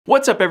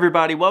What's up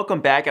everybody,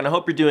 welcome back and I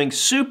hope you're doing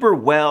super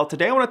well.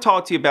 Today I want to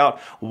talk to you about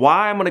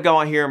why I'm going to go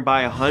out here and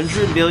buy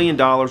 $100 million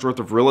worth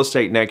of real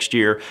estate next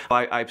year.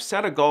 I've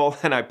set a goal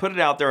and I put it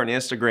out there on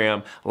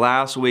Instagram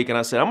last week and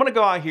I said I'm going to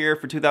go out here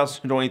for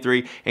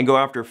 2023 and go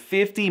after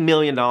 $50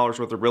 million worth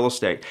of real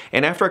estate.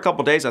 And after a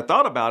couple days I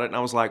thought about it and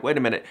I was like, wait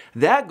a minute,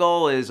 that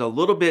goal is a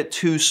little bit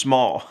too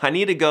small. I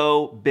need to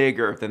go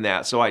bigger than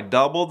that. So I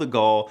doubled the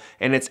goal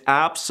and it's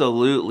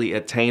absolutely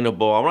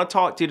attainable. I want to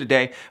talk to you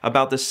today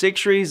about the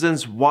 6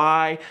 reasons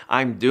why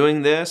I'm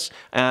doing this.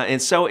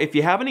 And so if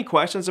you have any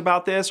questions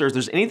about this or if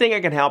there's anything I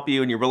can help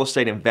you in your real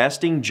estate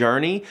investing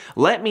journey,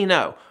 let me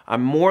know.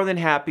 I'm more than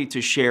happy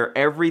to share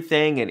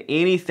everything and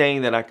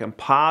anything that I can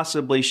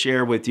possibly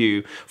share with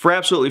you for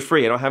absolutely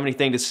free. I don't have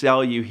anything to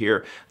sell you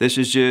here. This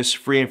is just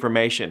free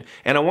information.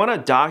 And I want to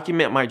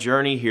document my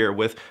journey here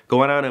with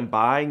going out and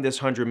buying this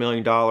 $100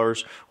 million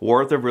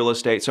worth of real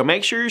estate. So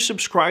make sure you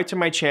subscribe to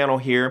my channel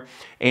here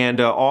and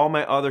all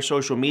my other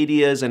social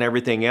medias and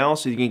everything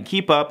else so you can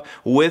keep up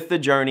with the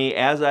journey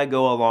as I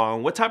go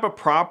along. What type of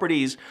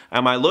properties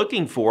am I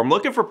looking for? I'm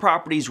looking for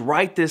properties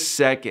right this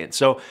second.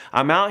 So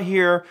I'm out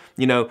here,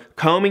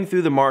 combing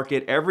through the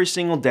market every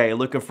single day,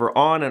 looking for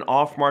on and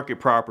off market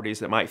properties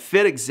that might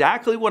fit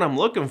exactly what I'm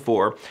looking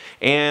for.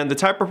 And the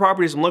type of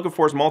properties I'm looking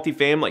for is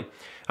multifamily.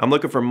 I'm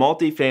looking for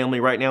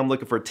multifamily. Right now I'm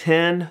looking for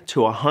 10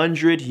 to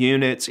 100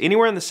 units,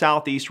 anywhere in the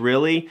Southeast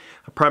really.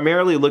 I'm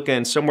primarily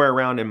looking somewhere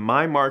around in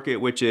my market,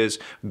 which is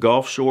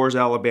Gulf Shores,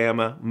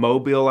 Alabama,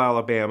 Mobile,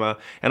 Alabama.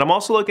 And I'm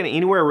also looking at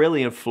anywhere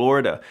really in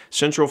Florida,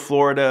 Central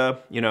Florida,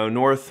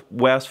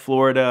 Northwest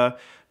Florida,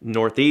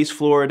 Northeast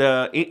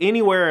Florida,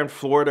 anywhere in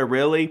Florida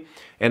really.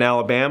 And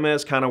Alabama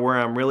is kind of where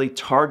I'm really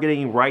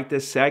targeting right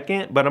this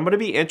second, but I'm going to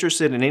be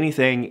interested in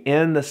anything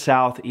in the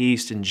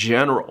Southeast in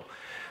general.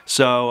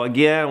 So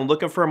again, I'm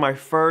looking for my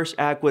first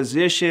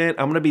acquisition.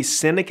 I'm going to be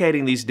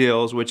syndicating these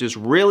deals, which is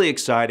really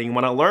exciting.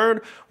 When I learned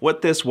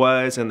what this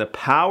was and the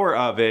power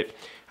of it,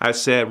 I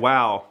said,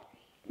 wow,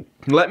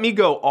 let me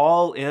go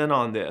all in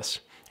on this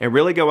and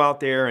really go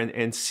out there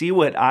and see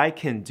what I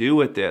can do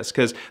with this,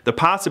 because the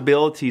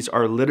possibilities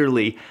are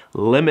literally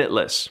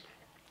limitless.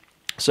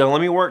 So let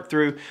me work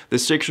through the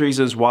 6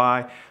 reasons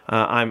why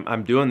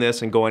I'm doing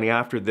this and going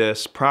after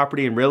this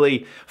property and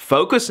really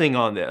focusing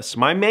on this.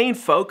 My main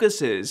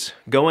focuses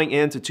going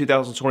into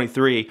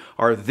 2023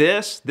 are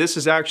this. This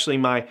is actually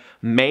my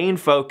main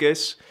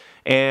focus.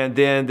 And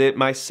then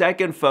my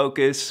second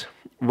focus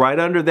right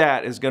under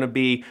that is going to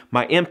be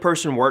my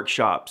in-person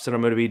workshops that I'm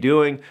going to be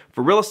doing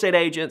for real estate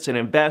agents and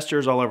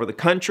investors all over the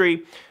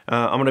country.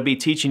 I'm going to be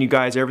teaching you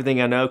guys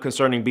everything I know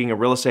concerning being a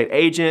real estate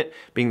agent,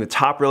 being the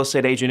top real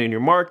estate agent in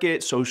your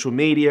market, social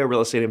media,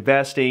 real estate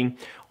investing,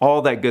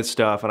 all that good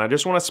stuff. And I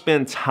just want to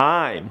spend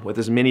time with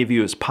as many of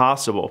you as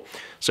possible.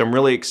 So I'm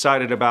really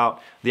excited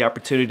about the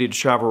opportunity to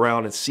travel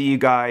around and see you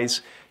guys,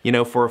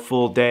 for a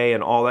full day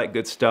and all that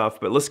good stuff.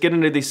 But let's get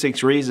into these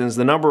 6 reasons.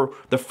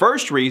 The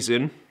first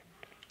reason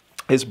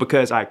is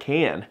because I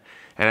can,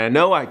 and I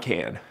know I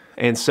can.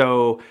 And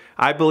so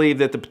I believe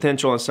that the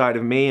potential inside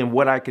of me and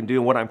what I can do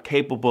and what I'm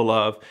capable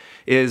of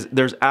is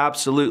there's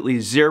absolutely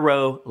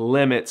 0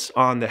 limits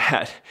on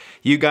that.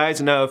 You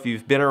guys know, if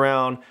you've been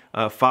around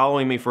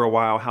following me for a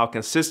while, how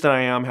consistent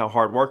I am, how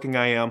hardworking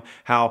I am,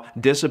 how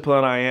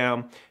disciplined I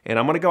am. And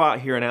I'm gonna go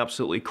out here and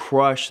absolutely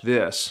crush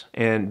this.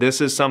 And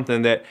this is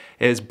something that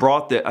has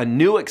brought a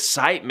new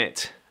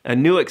excitement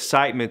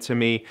to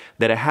me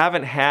that I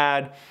haven't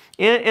had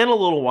in a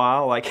little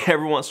while. Like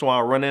every once in a while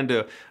I run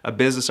into a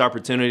business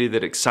opportunity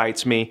that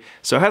excites me.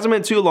 So it hasn't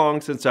been too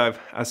long since I've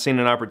seen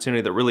an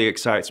opportunity that really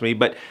excites me,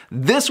 but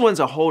this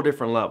one's a whole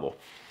different level.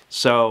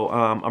 So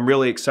I'm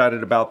really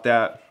excited about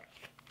that.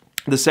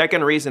 The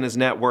second reason is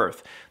net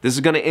worth. This is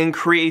going to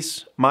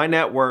increase my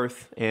net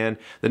worth and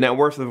the net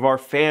worth of our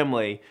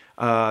family.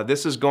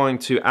 This is going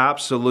to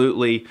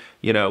absolutely,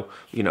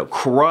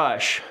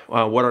 crush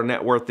what our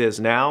net worth is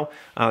now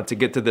to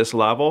get to this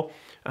level.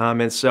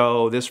 And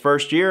so this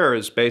first year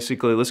is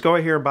basically, let's go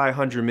out here and buy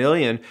 100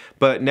 million,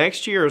 but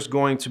next year is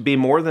going to be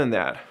more than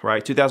that,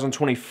 right?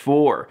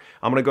 2024,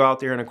 I'm going to go out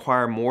there and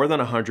acquire more than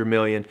 100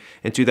 million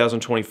in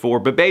 2024,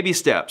 but baby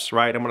steps,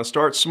 right? I'm going to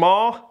start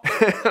small,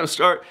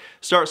 start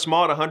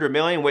small at 100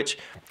 million, which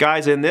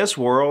guys, in this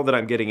world that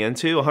I'm getting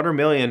into, 100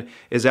 million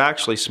is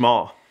actually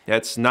small.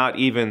 That's not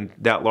even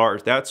that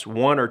large. That's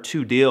 1 or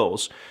 2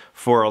 deals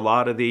for a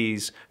lot of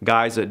these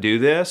guys that do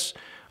this.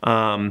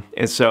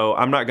 And so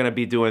I'm not going to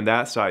be doing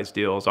that size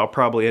deals. I'll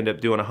probably end up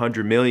doing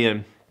 100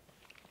 million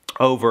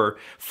over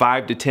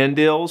 5 to 10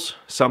 deals,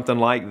 something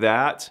like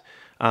that.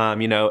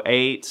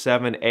 8,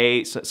 7,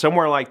 8,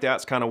 somewhere like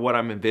that's kind of what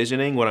I'm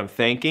envisioning, what I'm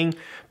thinking.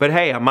 But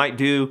hey, I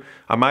might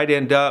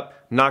end up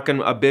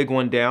knocking a big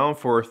one down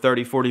for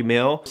 30, 40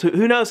 mil. So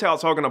who knows how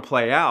it's all going to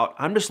play out.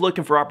 I'm just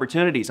looking for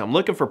opportunities. I'm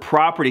looking for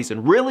properties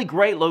in really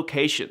great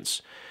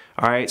locations.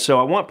 All right, so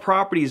I want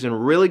properties in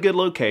really good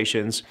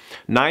locations,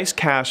 nice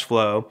cash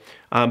flow,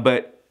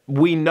 but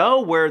we know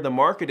where the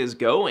market is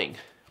going.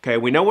 Okay,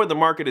 we know where the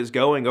market is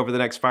going over the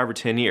next 5 or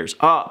 10 years,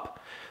 up.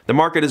 The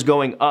market is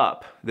going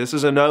up. This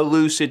is a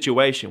no-lose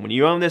situation. When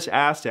you own this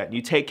asset and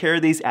you take care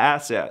of these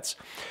assets,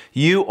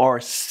 you are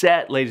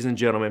set, ladies and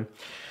gentlemen.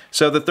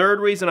 So the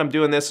third reason I'm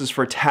doing this is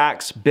for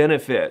tax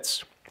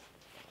benefits.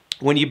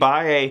 When you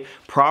buy a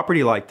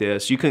property like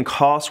this, you can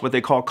what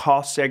they call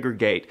cost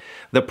segregate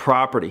the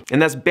property.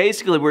 And that's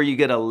basically where you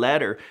get a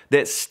letter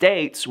that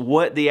states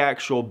what the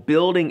actual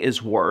building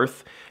is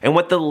worth and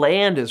what the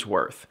land is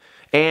worth.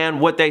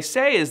 And what they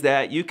say is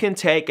that you can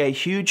take a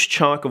huge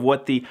chunk of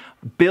what the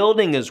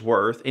building is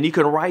worth and you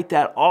can write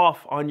that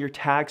off on your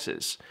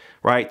taxes,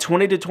 right?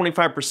 20 to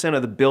 25%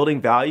 of the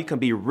building value can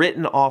be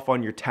written off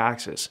on your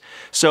taxes.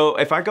 So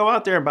if I go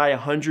out there and buy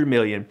 100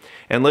 million,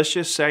 and let's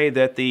just say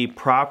that the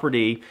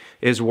property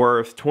is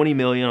worth 20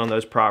 million on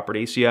those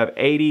properties, so you have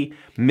 $80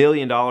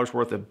 million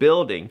worth of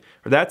building,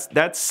 that's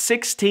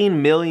 $16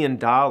 million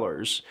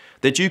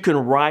that you can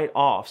write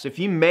off. So if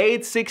you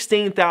made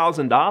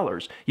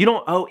 $16,000, you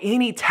don't owe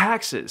any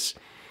taxes.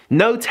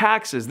 No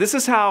taxes. This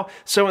is how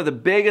some of the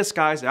biggest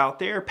guys out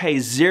there pay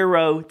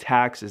zero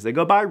taxes. They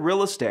go buy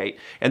real estate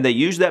and they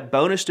use that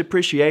bonus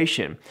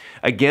depreciation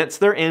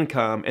against their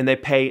income and they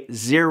pay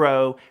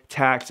zero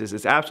taxes.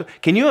 It's absolutely.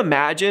 Can you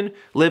imagine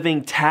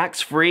living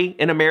tax-free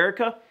in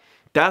America?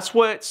 That's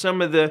what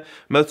some of the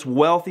most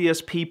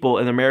wealthiest people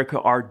in America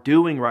are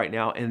doing right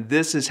now, and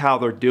this is how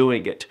they're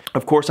doing it.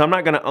 Of course, I'm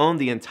not going to own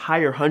the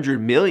entire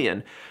 100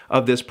 million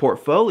of this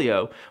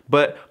portfolio,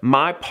 but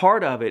my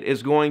part of it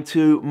is going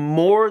to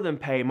more than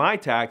pay my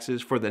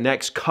taxes for the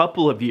next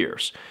couple of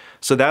years.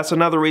 So that's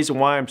another reason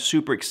why I'm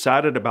super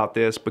excited about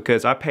this,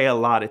 because I pay a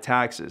lot of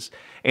taxes.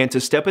 And to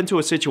step into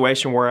a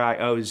situation where I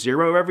owe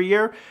zero every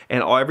year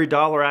and every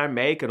dollar I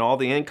make and all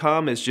the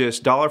income is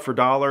just dollar for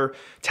dollar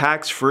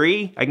tax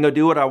free, I can go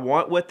do what I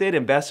want with it,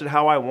 invest it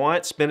how I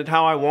want, spend it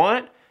how I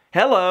want.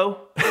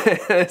 Hello,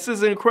 this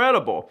is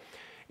incredible.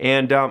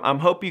 And I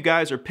hope you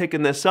guys are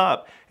picking this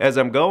up as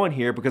I'm going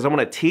here, because I'm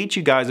going to teach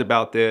you guys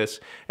about this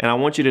and I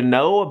want you to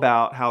know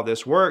about how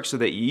this works so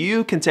that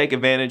you can take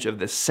advantage of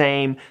the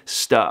same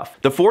stuff.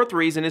 The fourth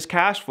reason is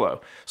cash flow.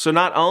 So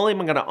not only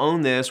am I going to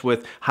own this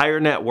with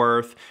higher net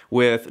worth,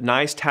 with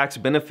nice tax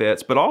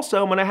benefits, but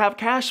also I'm going to have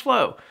cash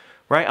flow,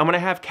 right? I'm going to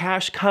have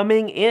cash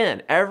coming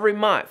in every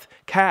month.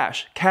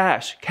 Cash,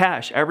 cash,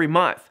 cash every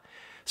month.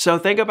 So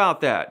think about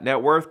that.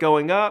 Net worth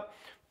going up,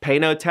 pay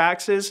no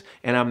taxes,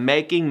 and I'm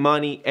making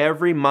money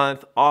every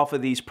month off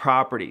of these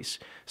properties.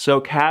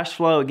 So cash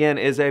flow, again,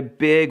 is a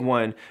big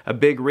one, a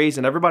big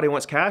reason. Everybody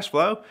wants cash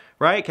flow,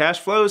 right? Cash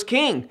flow is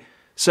king.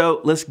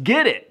 So let's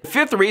get it. The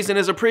fifth reason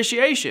is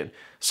appreciation.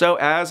 So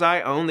as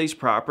I own these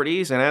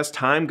properties and as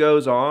time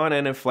goes on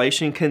and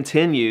inflation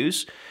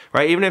continues,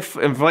 right? Even if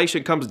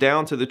inflation comes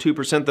down to the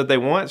 2% that they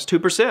want, it's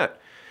 2%.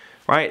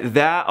 Right?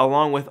 That,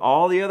 along with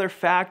all the other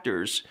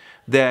factors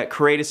that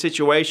create a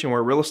situation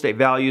where real estate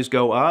values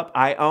go up,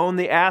 I own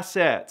the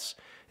assets.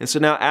 And so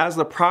now as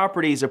the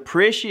properties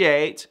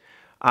appreciate,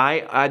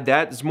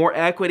 that's more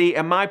equity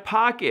in my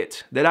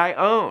pocket that I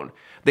own.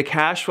 The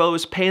cash flow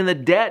is paying the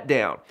debt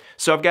down.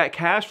 So I've got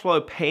cash flow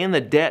paying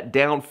the debt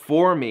down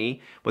for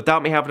me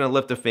without me having to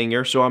lift a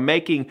finger. So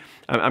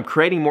I'm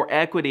creating more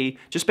equity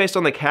just based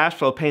on the cash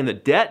flow paying the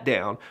debt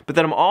down. But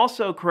then I'm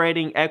also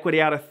creating equity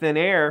out of thin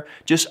air,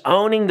 just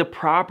owning the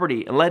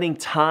property and letting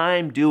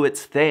time do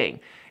its thing.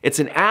 It's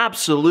an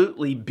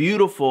absolutely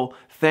beautiful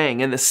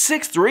thing. And the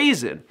sixth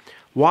reason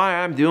why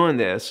I'm doing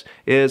this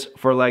is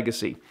for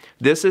legacy.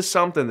 This is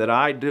something that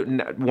I do.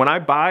 When I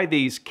buy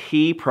these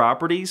key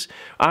properties,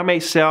 I may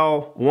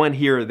sell one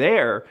here or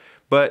there,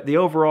 but the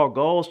overall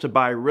goal is to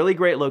buy really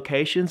great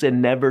locations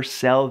and never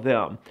sell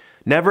them.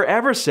 Never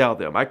ever sell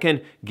them. I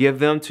can give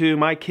them to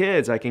my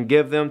kids. I can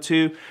give them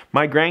to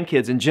my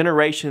grandkids and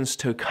generations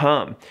to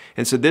come.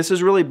 And so this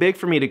is really big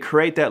for me to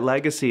create that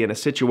legacy in a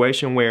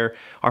situation where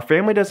our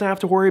family doesn't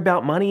have to worry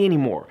about money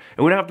anymore.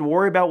 And we don't have to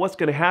worry about what's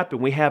going to happen.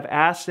 We have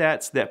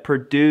assets that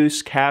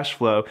produce cash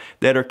flow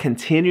that are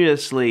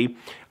continuously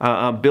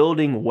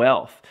building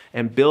wealth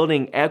and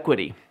building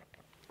equity.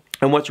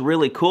 And what's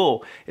really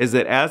cool is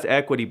that as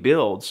equity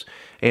builds,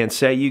 and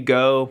say you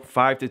go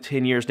 5 to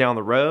 10 years down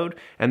the road,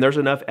 and there's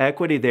enough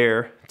equity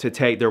there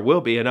there will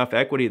be enough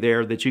equity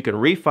there that you can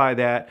refi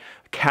that,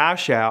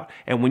 cash out.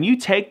 And when you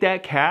take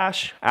that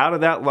cash out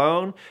of that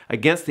loan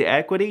against the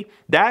equity,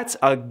 that's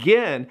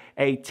again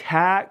a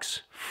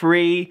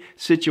tax-free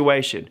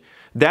situation.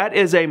 That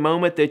is a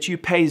moment that you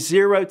pay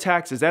zero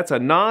taxes. That's a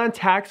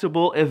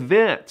non-taxable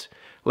event,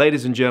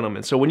 ladies and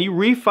gentlemen. So when you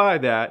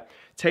refi that,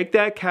 take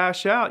that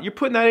cash out, you're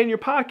putting that in your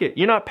pocket.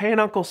 You're not paying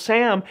Uncle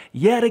Sam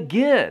yet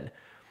again.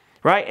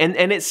 Right?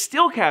 And it's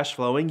still cash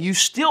flowing. You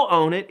still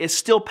own it. It's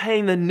still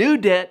paying the new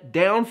debt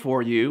down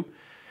for you.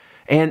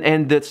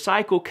 And the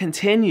cycle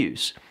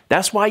continues.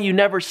 That's why you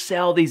never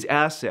sell these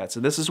assets.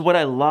 And this is what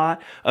a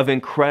lot of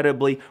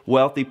incredibly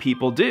wealthy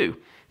people do.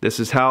 This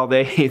is how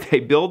they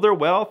build their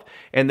wealth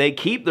and they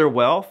keep their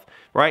wealth,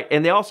 right?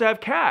 And they also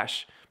have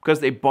cash because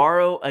they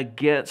borrow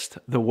against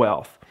the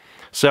wealth.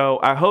 So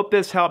I hope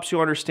this helps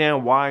you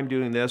understand why I'm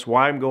doing this,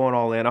 why I'm going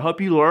all in. I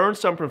hope you learned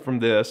something from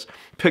this,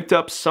 picked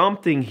up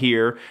something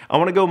here. I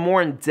want to go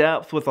more in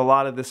depth with a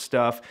lot of this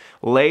stuff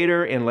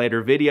later in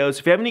later videos.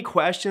 If you have any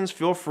questions,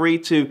 feel free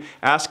to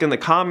ask in the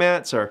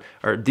comments or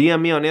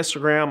DM me on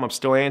Instagram. I'm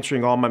still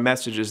answering all my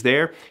messages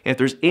there. And if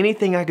there's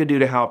anything I could do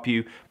to help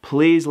you,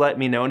 please let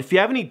me know. And if you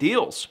have any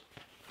deals,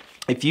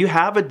 if you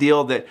have a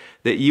deal that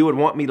you would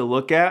want me to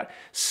look at,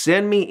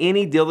 send me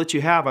any deal that you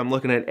have. I'm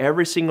looking at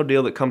every single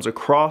deal that comes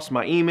across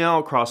my email,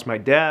 across my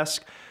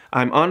desk.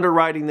 I'm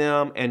underwriting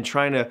them and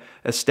trying to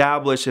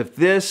establish if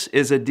this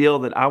is a deal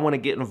that I want to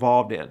get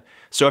involved in.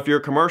 So if you're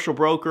a commercial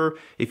broker,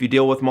 if you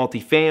deal with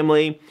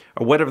multifamily,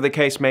 or whatever the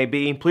case may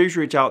be, please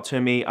reach out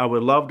to me. I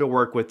would love to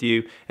work with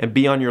you and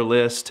be on your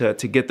list to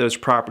get those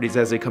properties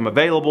as they come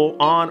available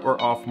on or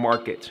off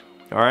market.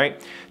 All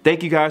right.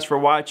 Thank you guys for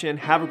watching.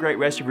 Have a great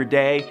rest of your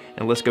day,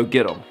 and let's go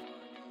get them.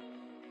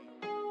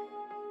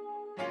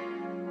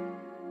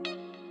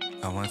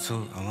 I want.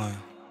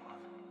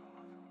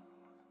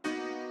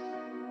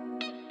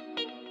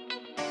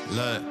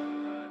 Look.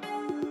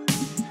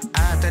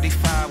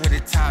 I-35 with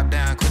the top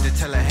down, quick to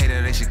tell a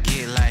hater they should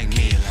get like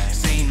me.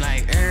 Seem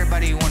like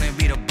everybody wanna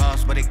be the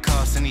boss, but it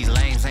costs and these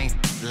lames ain't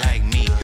like me.